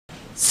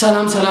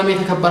ሰላም ሰላም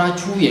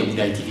የተከበራችሁ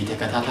የሙday ቲቪ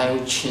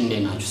ተከታታዮች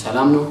እንዴት ናችሁ?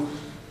 ሰላም ነው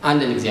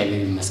አለን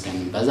እግዚአብሔር ይመስገን።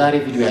 በዛሬ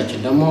ቪዲዮአችን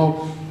ደግሞ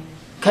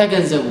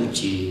ከገንዘብ ውጪ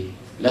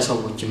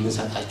ለሰዎች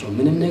የምንሰጣቸው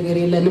ምንም ነገር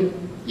የለንም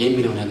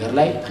የሚለው ነገር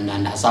ላይ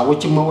አንዳንድ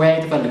ሐሳቦችን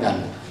መወያየት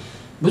ፈልጋለሁ።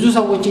 ብዙ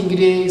ሰዎች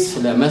እንግዲህ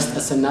ስለ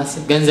መስጠት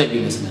ስናስብ ገንዘብ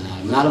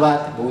ይመስለናል።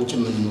 ምናልባት በውጭ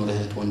የምንኖር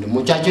እህት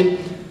ወንድሞቻችን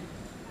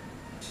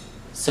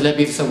ስለ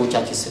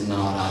ቤተሰቦቻችን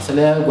ስናወራ ስለ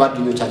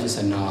ጓደኞቻችን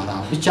ስናወራ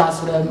ብቻ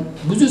ስለ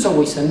ብዙ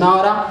ሰዎች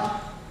ስናወራ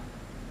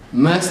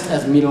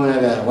መስጠት የሚለው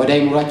ነገር ወደ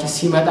አይምሮአችን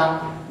ሲመጣ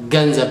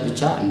ገንዘብ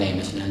ብቻ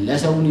እንዳይመስለን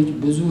ለሰው ልጅ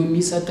ብዙ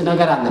የሚሰጥ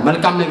ነገር አለ፣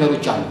 መልካም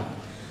ነገሮች አሉ።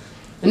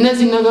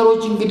 እነዚህ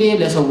ነገሮች እንግዲህ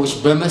ለሰዎች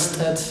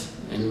በመስጠት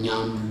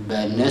እኛም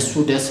በነሱ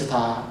ደስታ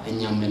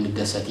እኛም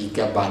ልንደሰት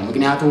ይገባል።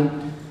 ምክንያቱም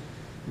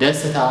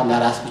ደስታ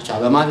ለራስ ብቻ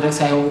በማድረግ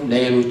ሳይሆን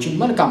ለሌሎችም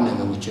መልካም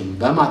ነገሮችን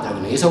በማድረግ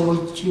ነው። የሰዎች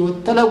ህይወት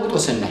ተለውጦ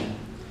ስናይ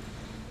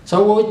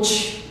ሰዎች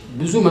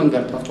ብዙ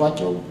መንገድ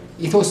ጠፍቷቸው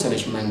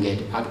የተወሰነች መንገድ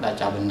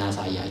አቅጣጫ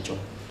ብናሳያቸው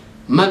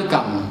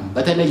መልካም ነው።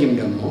 በተለይም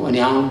ደግሞ እኔ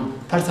አሁን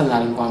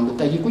ፐርሰናል እንኳን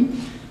ብትጠይቁኝ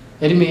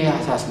እድሜ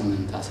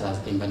 18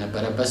 19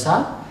 በነበረበት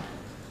ሰዓት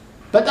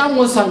በጣም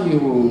ወሳኝ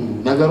የሆኑ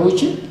ነገሮች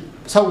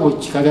ሰዎች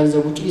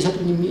ከገንዘብ ውጪ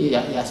ሊሰጡኝ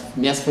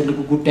የሚያስፈልጉ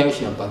ጉዳዮች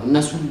ነበሩ።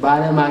 እነሱን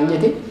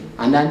ባለማግኘቴ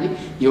አንዳንዴ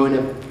የሆነ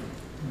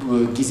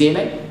ጊዜ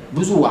ላይ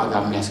ብዙ ዋጋ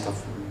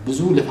የሚያስከፍሉ ብዙ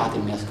ልፋት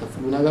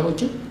የሚያስከፍሉ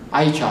ነገሮችን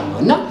አይቻለሁ።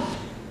 እና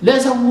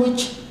ለሰዎች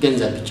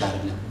ገንዘብ ብቻ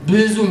አይደለም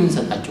ብዙ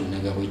የምንሰጣቸው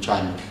ነገሮች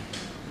አሉ።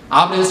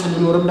 አብረን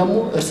ስንኖርም ደግሞ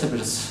እርስ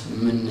በርስ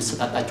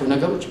የምንሰጣጣቸው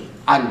ነገሮች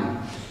አሉ።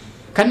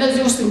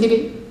 ከነዚህ ውስጥ እንግዲህ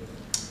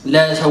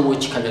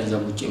ለሰዎች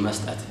ከገንዘብ ውጪ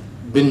መስጠት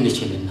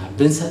ብንችልና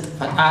ብንሰጥ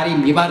ፈጣሪ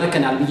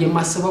ይባርከናል ብዬ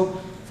የማስበው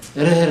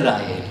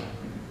ርህራሄ ነው።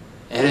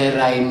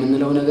 ርህራሄ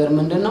የምንለው ነገር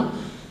ምንድነው?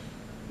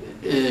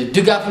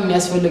 ድጋፍ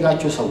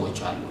የሚያስፈልጋቸው ሰዎች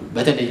አሉ።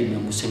 በተለይም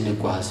ደግሞ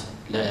ስንጓዝ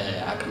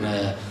ለአቅመ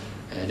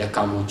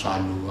ደካሞች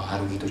አሉ፣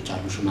 አሮጊቶች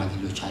አሉ፣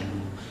 ሽማግሌዎች አሉ፣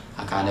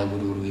 አካለ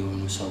ጎዶሎ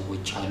የሆኑ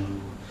ሰዎች አሉ።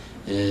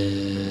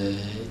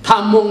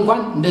 ታሞ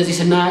እንኳን እንደዚህ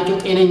ስናያቸው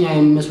ጤነኛ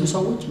የሚመስሉ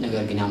ሰዎች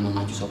ነገር ግን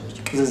ያመማቸው ሰዎች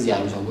ቅዝዝ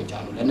ያሉ ሰዎች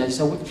አሉ። ለነዚህ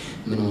ሰዎች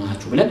ምን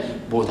ሆናችሁ ብለን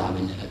ቦታ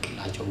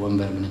ብንለቅላቸው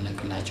ወንበር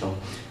ብንለቅላቸው፣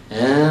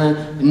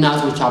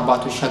 እናቶች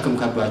አባቶች ሸክም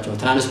ከብዷቸው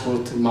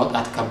ትራንስፖርት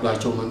ማውጣት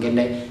ከብዷቸው መንገድ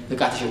ላይ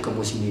እቃ ተሸክሞ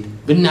ሲሄድ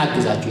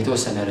ብናግዛቸው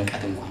የተወሰነ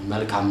ርቀት እንኳን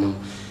መልካም ነው።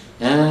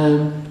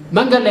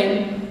 መንገድ ላይ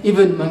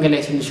ኢቭን መንገድ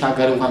ላይ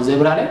ስንሻገር እንኳን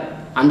ዘብራ ላይ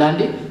አንዳንዴ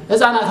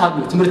ህፃናት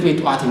አሉ ትምህርት ቤት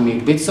ጧት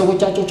የሚሄዱ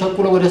ቤተሰቦቻቸው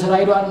ቸኩለው ወደ ስራ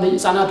ሄደዋል።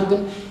 ህፃናቱ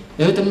ግን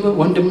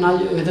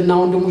እህትና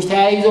ወንድሞች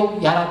ተያይዘው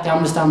የ4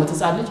 የ5 ዓመት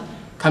ህፃን ልጅ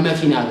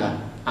ከመኪና ጋር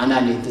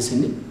አንዳንዴ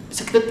ስንል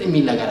ስቅጥጥ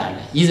የሚል ነገር አለ።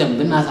 ይዘን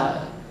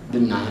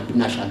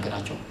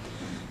ብናሻግራቸው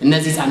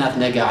እነዚህ ህፃናት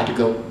ነገ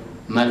አድገው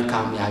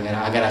መልካም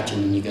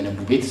የሀገራችንን የሚገነቡ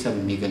ቤተሰብ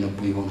የሚገነቡ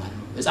ይሆናሉ።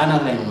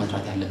 ህፃናት ላይ ነው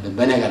መስራት ያለብን።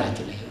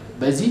 በነገራችን ላይ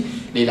በዚህ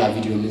ሌላ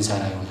ቪዲዮ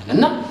እንሰራ ይሆናል።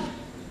 እና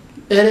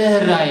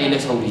ርህራሄ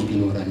ለሰው ልጅ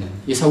ቢኖረን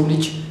የሰው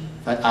ልጅ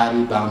ፈጣሪ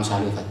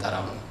በአምሳሉ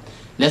የፈጠረው ነው።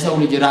 ለሰው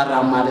ልጅ ራራ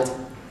ማለት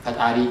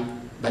ፈጣሪ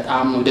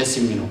በጣም ነው ደስ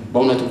የሚለው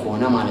በእውነቱ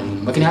ከሆነ ማለት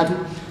ነው። ምክንያቱም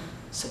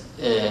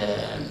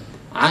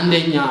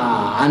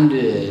አንድ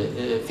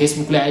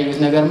ፌስቡክ ላይ ያየሁት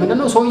ነገር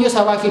ምንድነው? ሰውዬ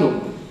ሰባኪ ነው፣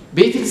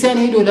 ቤተክርስቲያን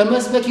ሄዶ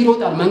ለመስበክ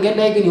ይሮጣል። መንገድ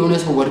ላይ ግን የሆነ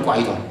ሰው ወድቆ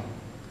አይቷል።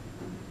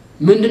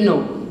 ምንድነው?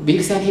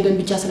 ቤተክርስቲያን ሄደን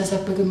ብቻ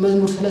ስለሰበክን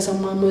መዝሙር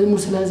ስለሰማን መዝሙር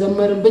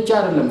ስለዘመርን ብቻ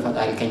አይደለም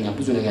ፈጣሪ ከኛ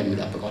ብዙ ነገር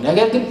የሚጠብቀው።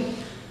 ነገር ግን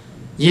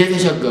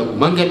የተቸገሩ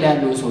መንገድ ላይ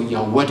ያለው ሰው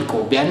ወድቆ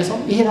ቢያነሳው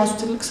ይሄ ራሱ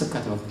ትልቅ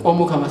ስብከት ነው፣ ቆሞ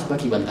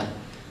ከመስበክ ይበልጣል።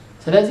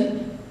 ስለዚህ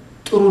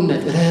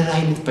ጥሩነት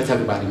ርህራሄነት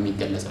በተግባር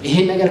የሚገለጸው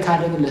ይሄን ነገር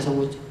ካደረግን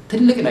ለሰዎች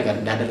ትልቅ ነገር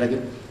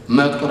እንዳደረግን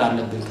መቁጠር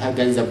አለብን።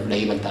 ከገንዘብ ላይ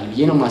ይበልጣል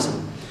ብዬ ነው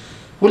የማስበው።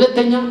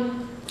 ሁለተኛ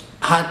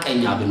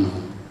ሐቀኛ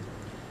ብንሆን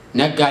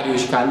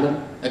ነጋዴዎች ካለን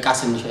እቃ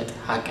ስንሸጥ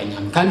ሐቀኛ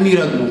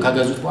ከሚረግሙ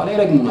ከገዙት በኋላ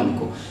ይረግሙናል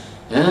እኮ።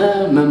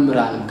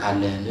 መምህራንም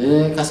ካለን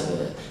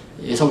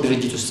የሰው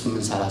ድርጅት ውስጥ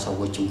የምንሰራ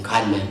ሰዎችም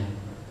ካለን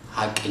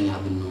ሐቀኛ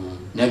ብንሆን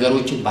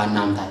ነገሮችን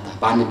ባናምታታ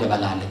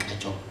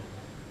ባንደበላለቃቸው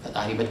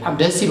ፈጣሪ በጣም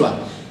ደስ ይሏል።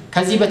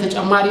 ከዚህ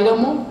በተጨማሪ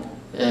ደግሞ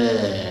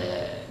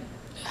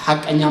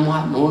ሐቀኛ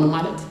መሆን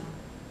ማለት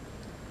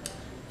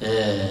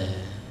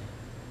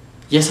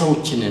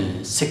የሰዎችን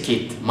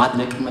ስኬት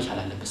ማድነቅ መቻል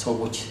አለበት።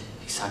 ሰዎች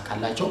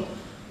ይሳካላቸው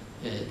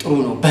ጥሩ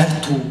ነው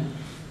በርቱ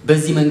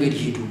በዚህ መንገድ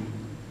ይሄዱ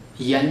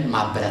እያን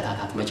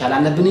ማበረታታት መቻል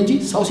አለብን እንጂ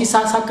ሰው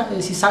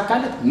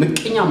ሲሳካለት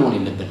ምቀኛ መሆን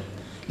የለብንም።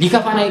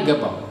 ሊከፋን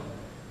አይገባም።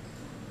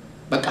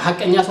 በቃ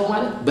ሐቀኛ ሰው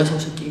ማለት በሰው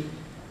ስኬት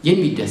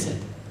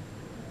የሚደሰት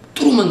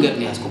ጥሩ መንገድ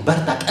ነው ያስቆ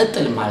በርታ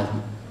ቀጥል ማለት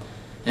ነው።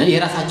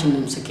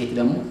 የራሳችንን ስኬት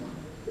ደግሞ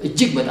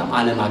እጅግ በጣም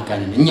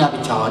አለማጋነን እኛ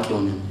ብቻ አዋቂ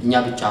ሆነን እኛ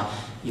ብቻ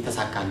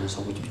የተሳካልን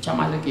ሰዎች ብቻ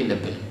ማድረግ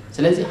የለብንም።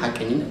 ስለዚህ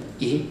ሐቀኝነት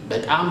ይሄ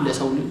በጣም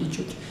ለሰው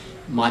ልጆች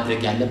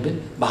ማድረግ ያለብን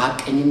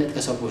በሐቀኝነት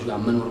ከሰዎች ጋር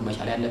መኖር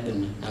መቻል ያለብን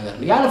ነገር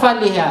ነው። ያልፋል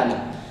ይሄ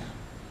ዓለም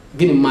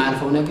ግን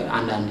የማያልፈው ነገር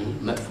አንዳንዴ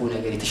መጥፎ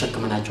ነገር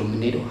የተሸከመናቸው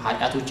የምንሄደው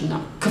ኃጢያቶችና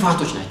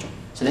ክፋቶች ናቸው።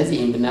 ስለዚህ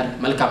ይሄን ብናደርግ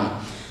መልካም ነው።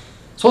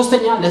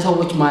 ሶስተኛ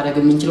ለሰዎች ማድረግ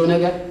የምንችለው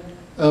ነገር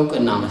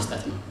እውቅና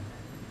መስጠት ነው።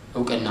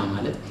 እውቅና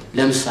ማለት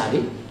ለምሳሌ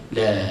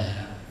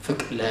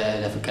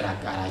ለፍቅር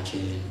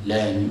አጋራችን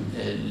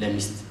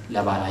ለሚስት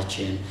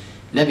ለባላችን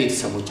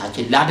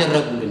ለቤተሰቦቻችን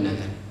ላደረጉልን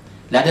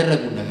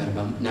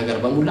ነገር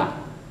በሙላ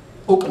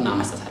እውቅና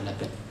መስጠት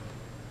አለብን።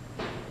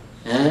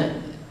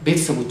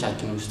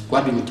 ቤተሰቦቻችን ውስጥ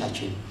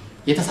ጓደኞቻችን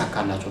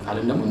የተሳካላቸው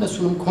ካለን ደግሞ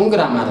እነሱንም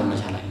ኮንግራ ማድረግ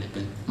መቻል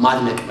አለብን፣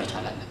 ማድነቅ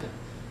መቻል አለብን።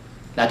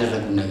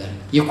 ላደረጉን ነገር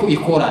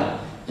ይኮራል፣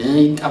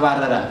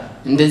 ይንጠባረራል፣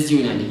 እንደዚህ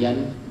ይሆናል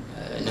እያልን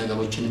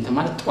ነገሮችን እንትን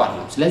ማለት ጥሩ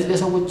አይደለም። ስለዚህ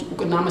ለሰዎች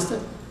እውቅና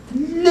መስጠት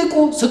ትልቁ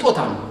ስጦታ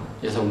ነው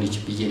ለሰው ልጅ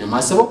ብዬ ነው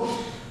የማስበው።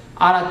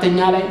 አራተኛ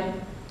ላይ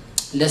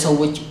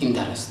ለሰዎች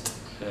ኢንተረስት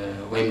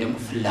ወይም ደግሞ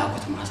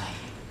ፍላጎት ማሳየት፣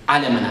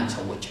 አለመናቅ፣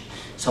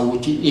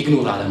 ሰዎችን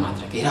ኢግኖር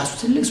አለማድረግ የራሱ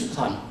ትልቅ ስጦታ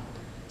ነው።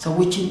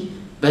 ሰዎችን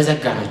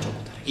በዘጋናቸው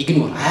ቁጥር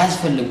ኢግኖር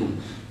አያስፈልጉም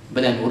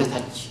ብለን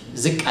ወደታች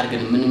ዝቅ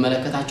አድርገን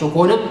የምንመለከታቸው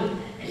ከሆነ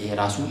ይሄ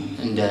ራሱ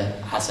እንደ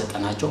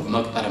አሰጠናቸው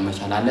መቁጠር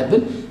መቻል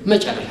አለብን።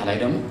 መጨረሻ ላይ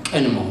ደግሞ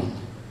ቅን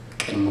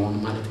መሆን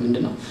ማለት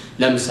ምንድነው?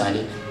 ለምሳሌ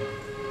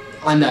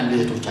አንዳንድ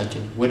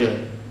እህቶቻችን ወደ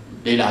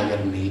ሌላ ሀገር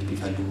መሄድ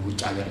ቢፈልጉ፣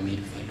 ውጭ ሀገር መሄድ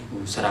ቢፈልጉ፣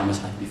 ስራ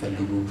መስራት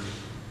ቢፈልጉ፣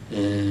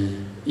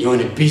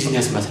 የሆነ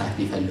ቢዝነስ መስራት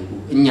ቢፈልጉ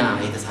እኛ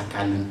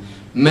የተሳካልን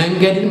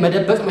መንገድን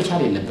መደበቅ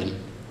መቻል የለብንም።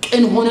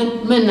 ቅን ሆነን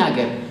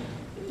መናገር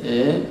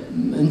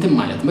እንትን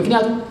ማለት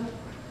ምክንያቱም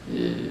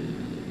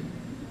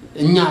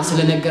እኛ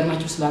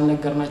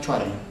ስላልነገርናቸው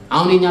አይደለም።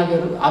 አሁን የኛ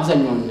ሀገር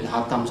አብዛኛውን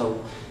ሀብታም ሰው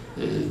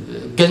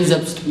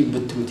ገንዘብ ውስጥ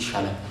ብትሉት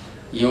ይሻላል።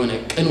 የሆነ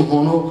ቅን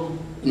ሆኖ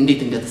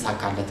እንዴት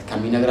እንደተሳካለት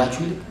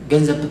ከሚነግራችሁ ይልቅ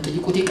ገንዘብ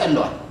ብትጠይቁት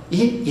ይቀለዋል።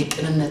 ይሄ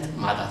የቅንነት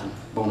ማጣት ነው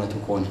በእውነቱ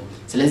ከሆነ።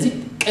 ስለዚህ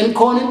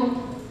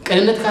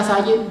ቅንነት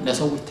ካሳየን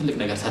ለሰዎች ትልቅ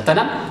ነገር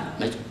ሰጥተናል።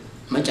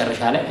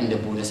 መጨረሻ ላይ እንደ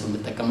ቦነስ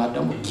የምንጠቀማት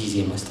ደግሞ ጊዜ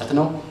መስጠት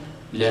ነው።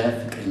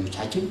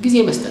 ለፍቅረኞቻችን ጊዜ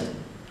መስጠት፣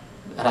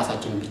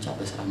 ራሳችንን ብቻ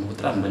በስራ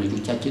መውጥራን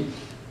በልጆቻችን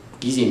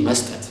ጊዜ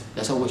መስጠት፣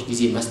 ለሰዎች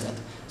ጊዜ መስጠት፣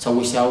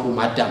 ሰዎች ሲያወሩ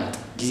ማዳመጥ፣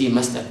 ጊዜ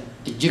መስጠት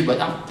እጅግ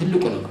በጣም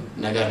ትልቁ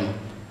ነገር ነው።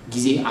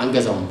 ጊዜ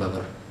አንገዛውን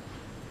በብር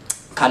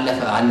ካለፈ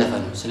አለፈ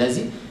ነው።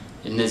 ስለዚህ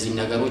እነዚህ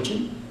ነገሮችን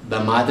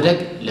በማድረግ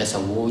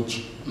ለሰዎች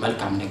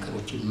መልካም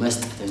ነገሮችን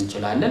መስጠት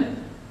እንችላለን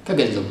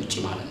ከገንዘብ ውጪ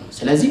ማለት ነው።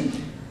 ስለዚህ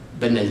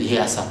በእነዚህ ይሄ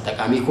ሐሳብ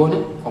ጠቃሚ ከሆነ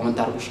ኮሜንት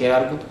አድርጉ፣ ሼር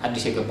አድርጉት።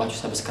 አዲስ የገባችሁ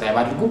ሰብስክራይብ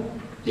አድርጉ።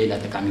 ሌላ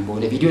ጠቃሚ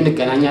በሆነ ቪዲዮ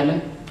እንገናኛለን።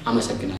 አመሰግናለሁ።